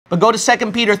But go to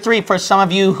 2 Peter 3 for some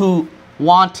of you who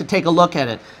want to take a look at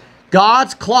it.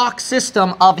 God's clock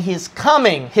system of his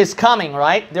coming,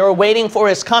 right? They were waiting for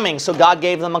his coming, so God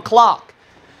gave them a clock.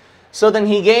 So then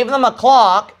he gave them a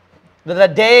clock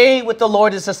that a day with the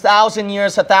Lord is 1,000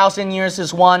 years, 1,000 years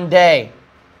is one day.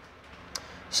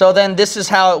 So then this is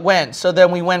how it went. So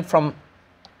then we went from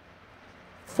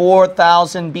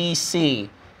 4,000 BC,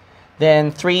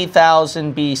 then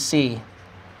 3,000 BC.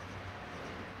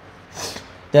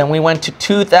 Then we went to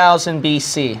 2,000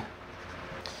 BC.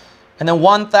 And then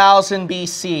 1,000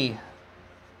 BC.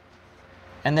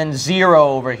 And then 0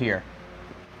 over here.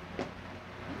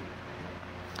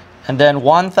 And then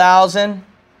 1,000.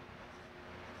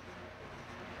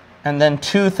 And then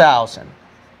 2,000.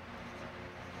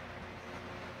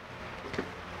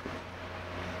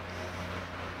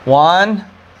 One,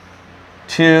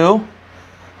 two,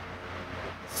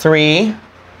 three,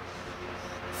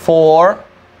 4,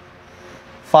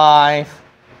 5,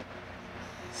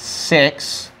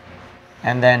 6,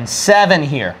 and then 7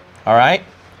 here. All right?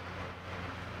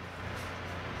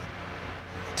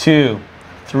 2,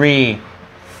 3,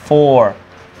 4,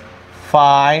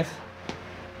 5,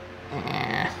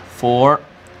 4,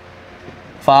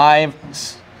 5,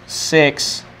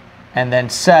 6, and then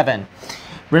 7.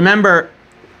 Remember,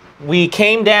 we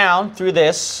came down through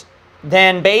this,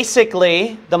 then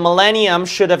basically the millennium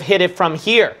should have hit it from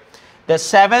here. The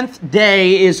 7th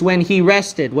day is when he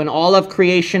rested, when all of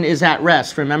creation is at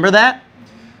rest. Remember that?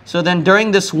 So then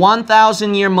during this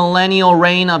 1,000-year millennial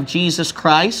reign of Jesus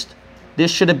Christ, this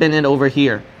should have been it over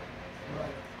here.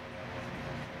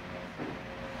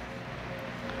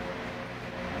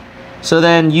 So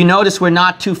then you notice we're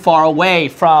not too far away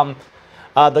from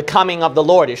the coming of the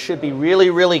Lord. It should be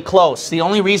really, really close. The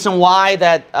only reason why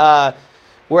that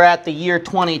we're at the year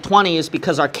 2020 is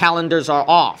because our calendars are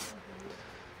off.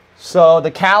 So the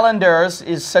calendars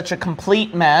is such a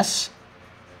complete mess.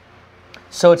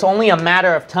 So it's only a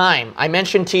matter of time. I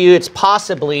mentioned to you it's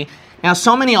possibly. Now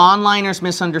so many onliners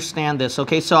misunderstand this,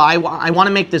 okay? So I want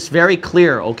to make this very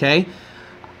clear, okay?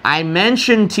 I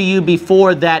mentioned to you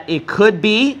before that it could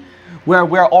be where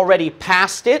we're already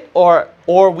past it or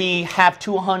we have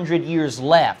 200 years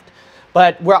left.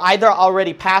 But we're either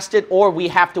already past it or we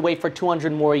have to wait for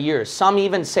 200 more years. Some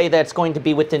even say that it's going to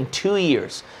be within 2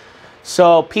 years.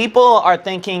 So people are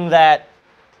thinking that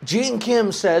Gene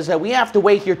Kim says that we have to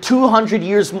wait here 200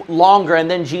 years longer and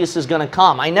then Jesus is going to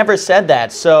come. I never said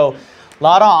that. So a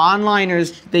lot of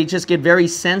onliners, they just get very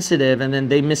sensitive and then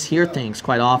they mishear things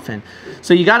quite often.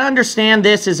 So you got to understand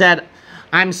this is that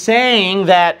I'm saying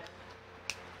that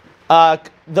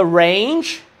the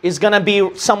range is going to be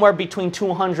somewhere between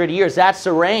 200 years. That's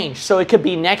the range. So it could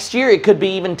be next year. It could be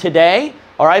even today.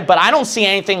 All right. But I don't see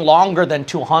anything longer than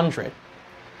 200.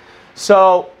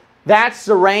 So that's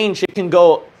the range. It can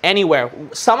go anywhere.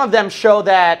 Some of them show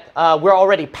that we're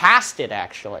already past it,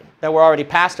 actually. That we're already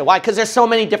past it. Why? Because there's so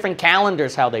many different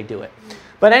calendars how they do it.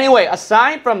 But anyway,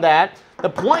 aside from that, the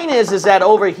point is that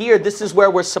over here, this is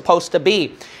where we're supposed to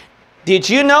be. Did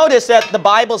you notice that the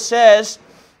Bible says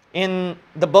in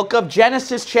the book of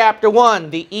Genesis chapter 1,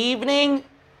 the evening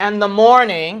and the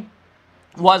morning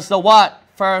was the what?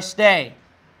 First day.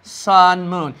 Sun,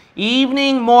 moon.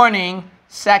 Evening, morning,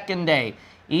 second day.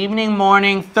 Evening,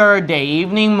 morning, third day.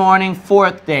 Evening, morning,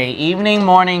 fourth day. Evening,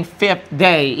 morning, fifth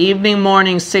day. Evening,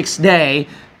 morning, sixth day.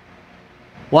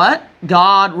 What?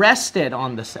 God rested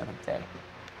on the seventh day.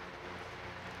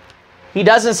 He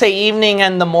doesn't say evening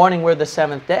and the morning were the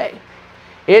seventh day.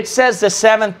 It says the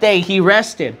seventh day he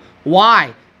rested.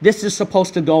 Why? This is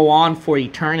supposed to go on for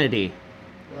eternity.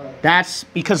 That's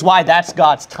because why? That's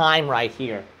God's time right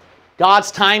here.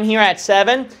 God's time here at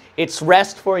 7, it's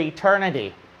rest for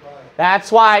eternity.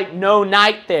 That's why no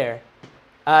night there.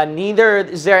 Neither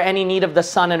is there any need of the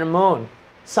sun and the moon.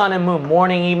 Sun and moon,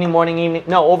 morning, evening.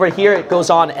 No, over here it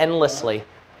goes on endlessly.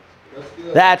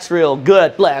 That's real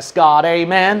good. Bless God.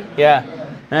 Amen. Yeah,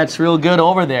 that's real good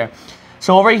over there.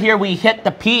 So over here we hit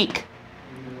the peak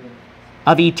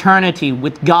of eternity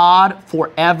with God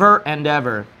forever and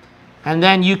ever. And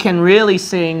then you can really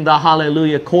sing the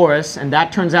Hallelujah chorus, and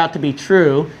that turns out to be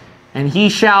true. And he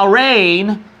shall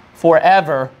reign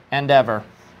forever and ever.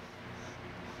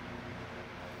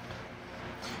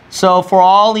 So for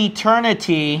all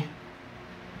eternity,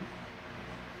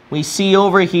 we see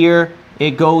over here,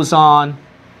 it goes on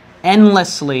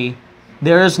endlessly.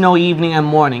 There is no evening and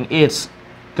morning. It's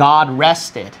God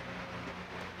rested.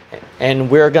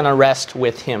 And we're going to rest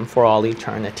with him for all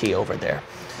eternity over there.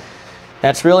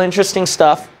 That's real interesting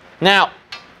stuff. Now,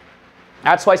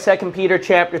 that's why 2 Peter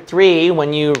chapter 3,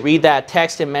 when you read that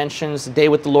text, it mentions the day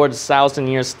with the Lord is 1,000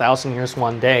 years, 1,000 years,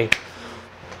 one day.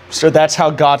 So that's how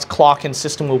God's clock and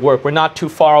system will work. We're not too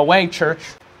far away, church.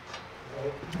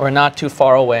 We're not too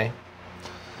far away.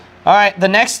 All right, the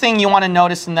next thing you want to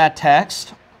notice in that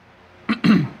text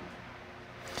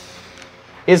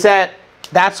is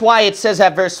that's why it says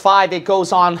at verse 5, it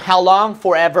goes on how long?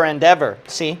 Forever and ever.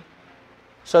 See?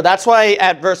 So that's why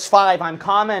at verse 5, I'm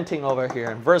commenting over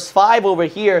here. Verse 5 over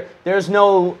here, there's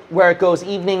no where it goes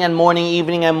evening and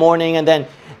morning, and then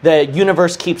the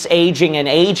universe keeps aging and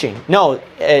aging. No,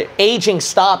 aging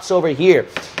stops over here.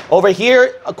 Over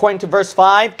here, according to verse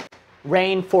 5,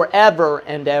 reign forever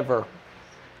and ever.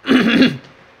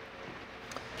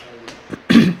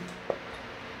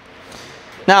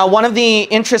 Now, one of the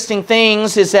interesting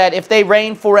things is that if they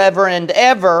reign forever and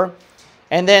ever,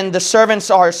 and then the servants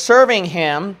are serving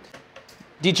him,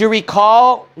 did you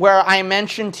recall where I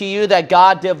mentioned to you that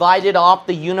God divided off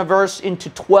the universe into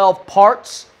 12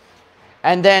 parts?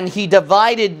 And then he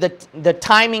divided the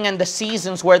timing and the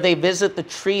seasons where they visit the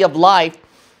tree of life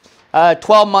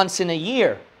 12 months in a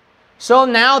year. So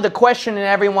now the question in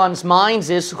everyone's minds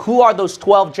is, who are those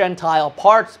 12 Gentile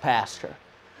parts, Pastor?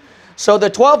 So the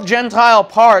 12 Gentile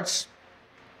parts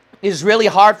is really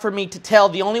hard for me to tell.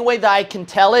 The only way that I can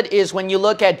tell it is when you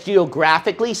look at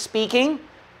geographically speaking,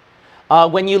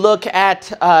 when you look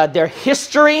at their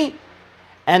history,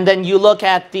 and then you look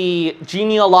at the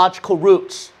genealogical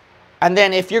roots. And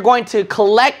then if you're going to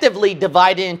collectively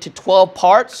divide it into 12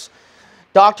 parts,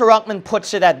 Dr. Ruckman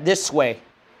puts it at this way.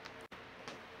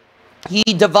 He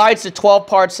divides the 12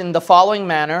 parts in the following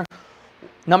manner.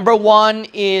 Number 1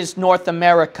 is North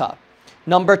America.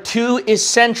 Number 2 is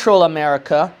Central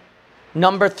America.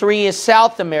 Number 3 is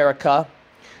South America.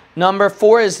 Number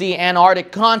 4 is the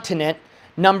Antarctic continent.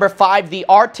 Number 5, the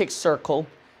Arctic Circle.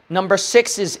 Number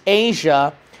 6 is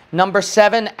Asia. Number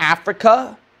 7,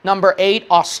 Africa. Number 8,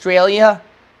 Australia.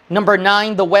 Number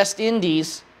 9, the West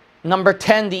Indies. Number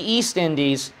 10, the East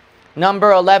Indies.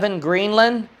 Number 11,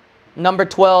 Greenland. Number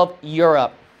 12,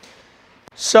 Europe.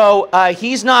 So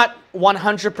he's not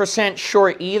 100%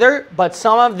 sure either, but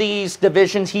some of these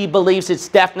divisions he believes it's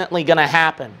definitely going to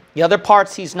happen. The other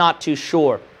parts he's not too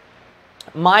sure.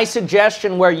 My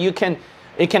suggestion where it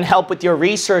can help with your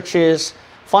research is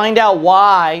find out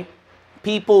why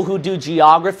people who do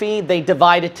geography, they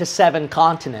divide it to 7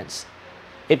 continents.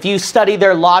 If you study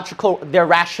their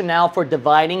rationale for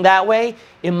dividing that way,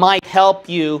 it might help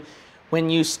you when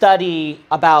you study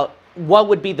about what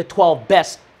would be the 12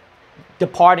 best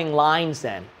departing lines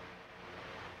then,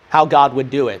 how God would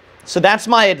do it. So that's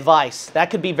my advice. That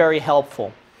could be very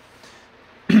helpful.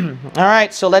 All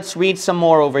right, so let's read some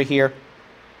more over here.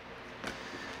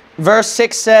 Verse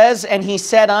 6 says, "And he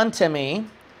said unto me,"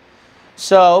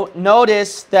 so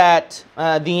notice that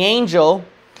the angel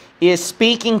is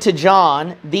speaking to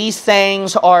John, "These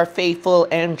things are faithful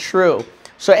and true."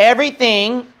 So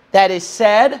everything that is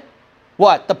said,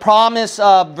 what? The promise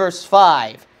of verse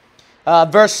 5,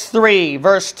 verse 3,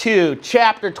 verse 2,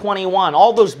 chapter 21,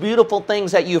 all those beautiful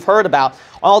things that you've heard about,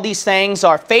 all these things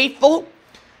are faithful,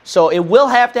 so it will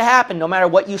have to happen no matter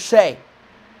what you say.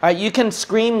 All right, you can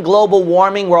scream global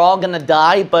warming, we're all going to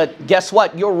die, but guess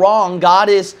what? You're wrong.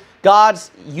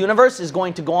 God's universe is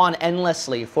going to go on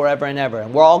endlessly forever and ever,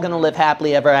 and we're all going to live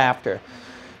happily ever after.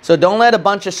 So don't let a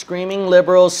bunch of screaming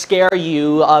liberals scare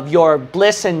you of your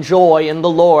bliss and joy in the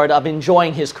Lord of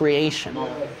enjoying His creation. All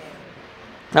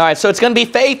right, so it's going to be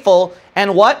faithful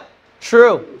and what?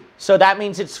 True. So that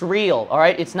means it's real, all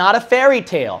right? It's not a fairy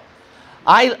tale.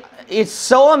 It's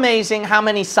so amazing how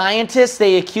many scientists,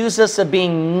 they accuse us of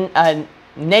being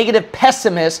negative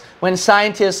pessimists when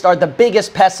scientists are the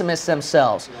biggest pessimists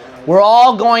themselves. We're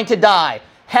all going to die.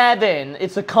 Heaven,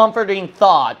 it's a comforting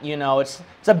thought, you know, it's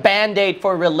a band-aid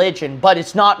for religion, but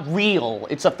it's not real.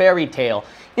 It's a fairy tale.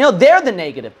 You know, they're the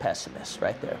negative pessimists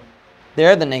right there.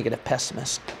 They're the negative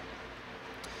pessimists.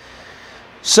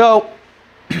 So,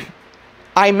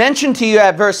 I mentioned to you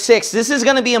at verse 6, this is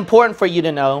going to be important for you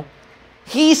to know.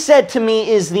 He said to me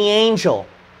is the angel.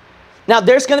 Now,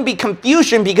 there's going to be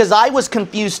confusion because I was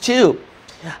confused too.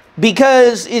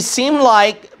 Because it seemed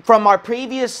like from our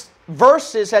previous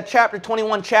verses at chapter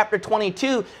 21, chapter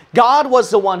 22, God was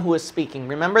the one who was speaking.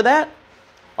 Remember that?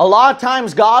 A lot of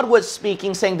times God was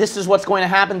speaking, saying this is what's going to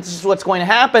happen, this is what's going to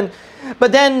happen.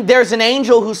 But then there's an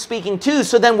angel who's speaking too.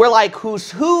 So then we're like,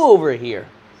 who's who over here?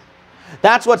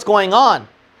 That's what's going on.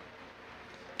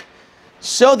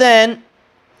 So then,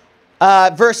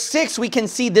 verse 6, we can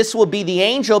see this will be the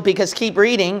angel because keep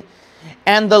reading.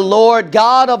 "And the Lord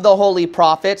God of the holy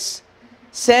prophets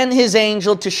send his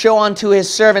angel to show unto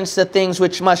his servants the things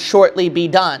which must shortly be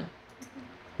done."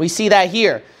 We see that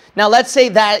here. Now let's say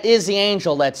that is the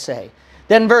angel, let's say.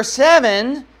 Then verse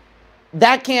 7,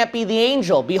 that can't be the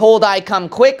angel. Behold, I come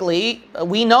quickly.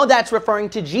 We know that's referring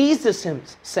to Jesus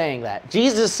saying that.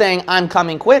 Jesus saying, I'm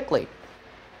coming quickly.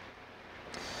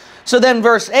 So then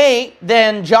verse 8,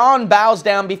 then John bows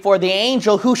down before the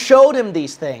angel who showed him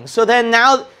these things. So then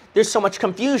now there's so much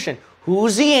confusion.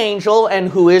 Who's the angel and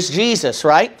who is Jesus,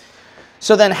 right?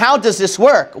 So then how does this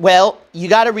work? Well, you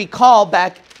got to recall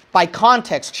back by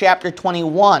context, chapter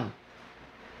 21.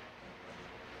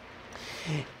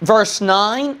 Verse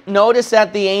 9, notice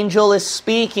that the angel is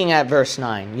speaking at verse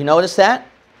 9. You notice that?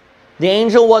 The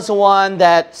angel was the one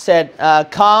that said,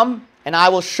 come and I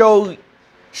will show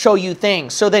you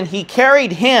things. So then he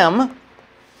carried him,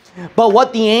 but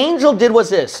what the angel did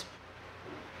was this.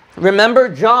 Remember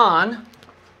John,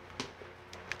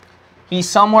 he's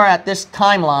somewhere at this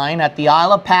timeline at the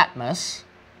Isle of Patmos.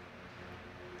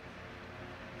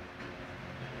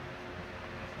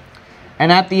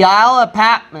 And at the Isle of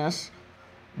Patmos,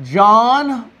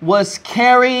 John was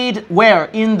carried where?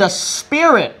 In the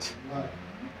Spirit.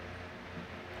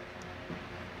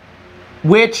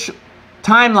 Which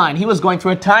timeline? He was going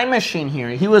through a time machine here.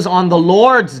 He was on the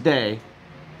Lord's day.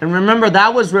 And remember,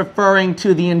 that was referring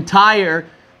to the entire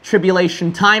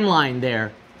tribulation timeline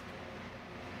there.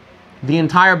 The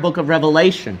entire book of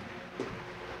Revelation.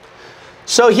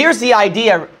 So here's the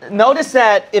idea. Notice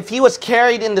that if he was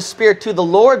carried in the Spirit to the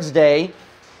Lord's day,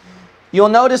 you'll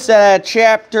notice that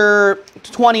chapter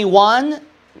 21,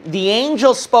 the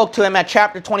angel spoke to him at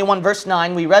chapter 21, verse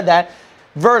 9. We read that.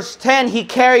 Verse 10, he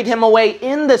carried him away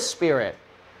in the Spirit.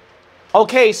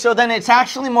 Okay, so then it's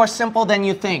actually more simple than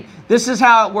you think. This is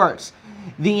how it works.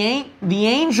 The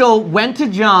angel went to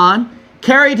John,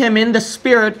 carried him in the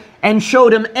Spirit, and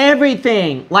showed him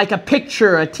everything, like a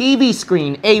picture, a TV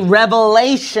screen, a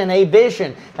revelation, a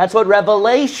vision. That's what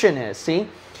revelation is, see?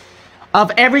 Of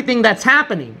everything that's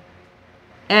happening.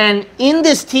 And in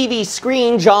this TV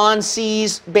screen, John see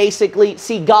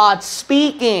God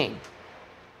speaking.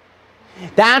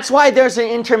 That's why there's an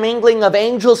intermingling of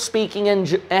angels speaking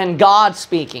and God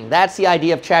speaking. That's the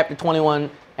idea of chapter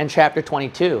 21 and chapter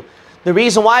 22. The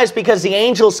reason why is because the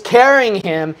angel's carrying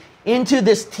him into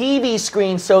this TV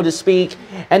screen, so to speak,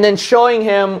 and then showing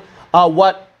him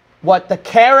what the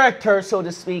character, so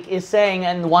to speak, is saying,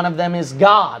 and one of them is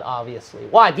God, obviously.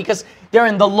 Why? Because they're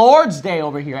in the Lord's day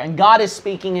over here, and God is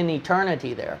speaking in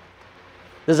eternity there.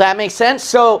 Does that make sense?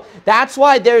 So that's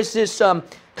why there's this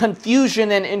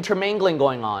confusion and intermingling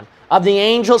going on of the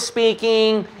angel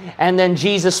speaking and then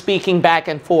Jesus speaking back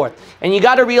and forth. And you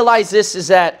got to realize this is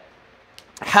that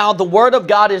how the Word of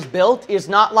God is built is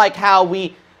not like how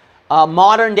we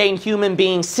modern day human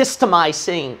beings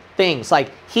systemizing things like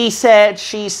he said,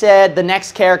 she said, the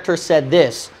next character said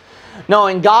this. No,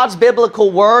 in God's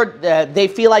biblical word, they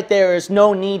feel like there is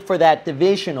no need for that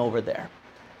division over there.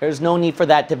 There's no need for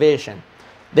that division.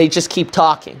 They just keep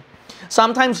talking.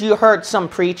 Sometimes you heard some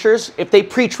preachers, if they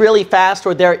preach really fast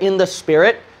or they're in the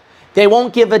Spirit, they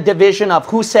won't give a division of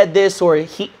who said this or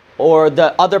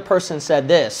the other person said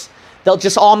this. They'll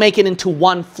just all make it into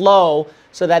one flow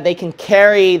so that they can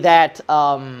carry that,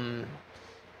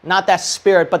 not that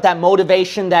spirit, but that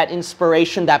motivation, that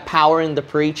inspiration, that power in the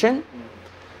preaching.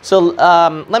 So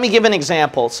let me give an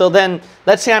example. So then,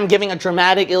 let's say I'm giving a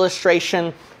dramatic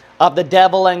illustration of the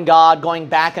devil and God going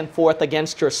back and forth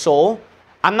against your soul.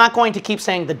 I'm not going to keep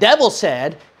saying the devil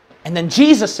said, and then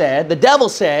Jesus said, the devil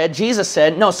said, Jesus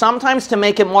said. No, sometimes to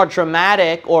make it more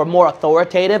dramatic or more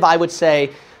authoritative, I would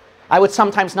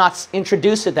sometimes not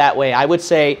introduce it that way. I would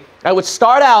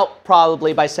start out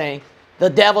probably by saying, the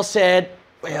devil said,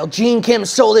 well, Gene Kim's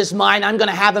soul is mine, I'm going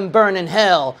to have him burn in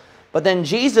hell. But then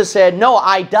Jesus said, no,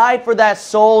 I died for that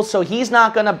soul, so he's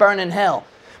not going to burn in hell.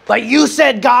 But you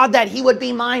said, God, that he would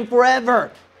be mine forever.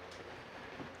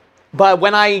 But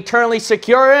when I eternally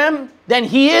secure him, then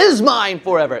he is mine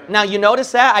forever. Now, you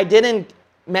notice that? I didn't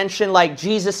mention like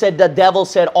Jesus said, the devil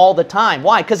said all the time.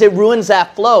 Why? Because it ruins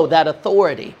that flow, that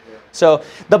authority. So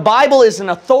the Bible is an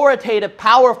authoritative,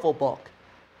 powerful book.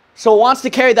 So it wants to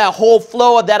carry that whole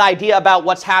flow of that idea about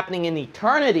what's happening in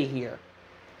eternity here.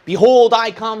 Behold,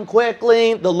 I come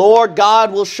quickly. The Lord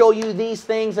God will show you these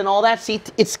things and all that. See,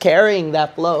 it's carrying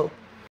that flow.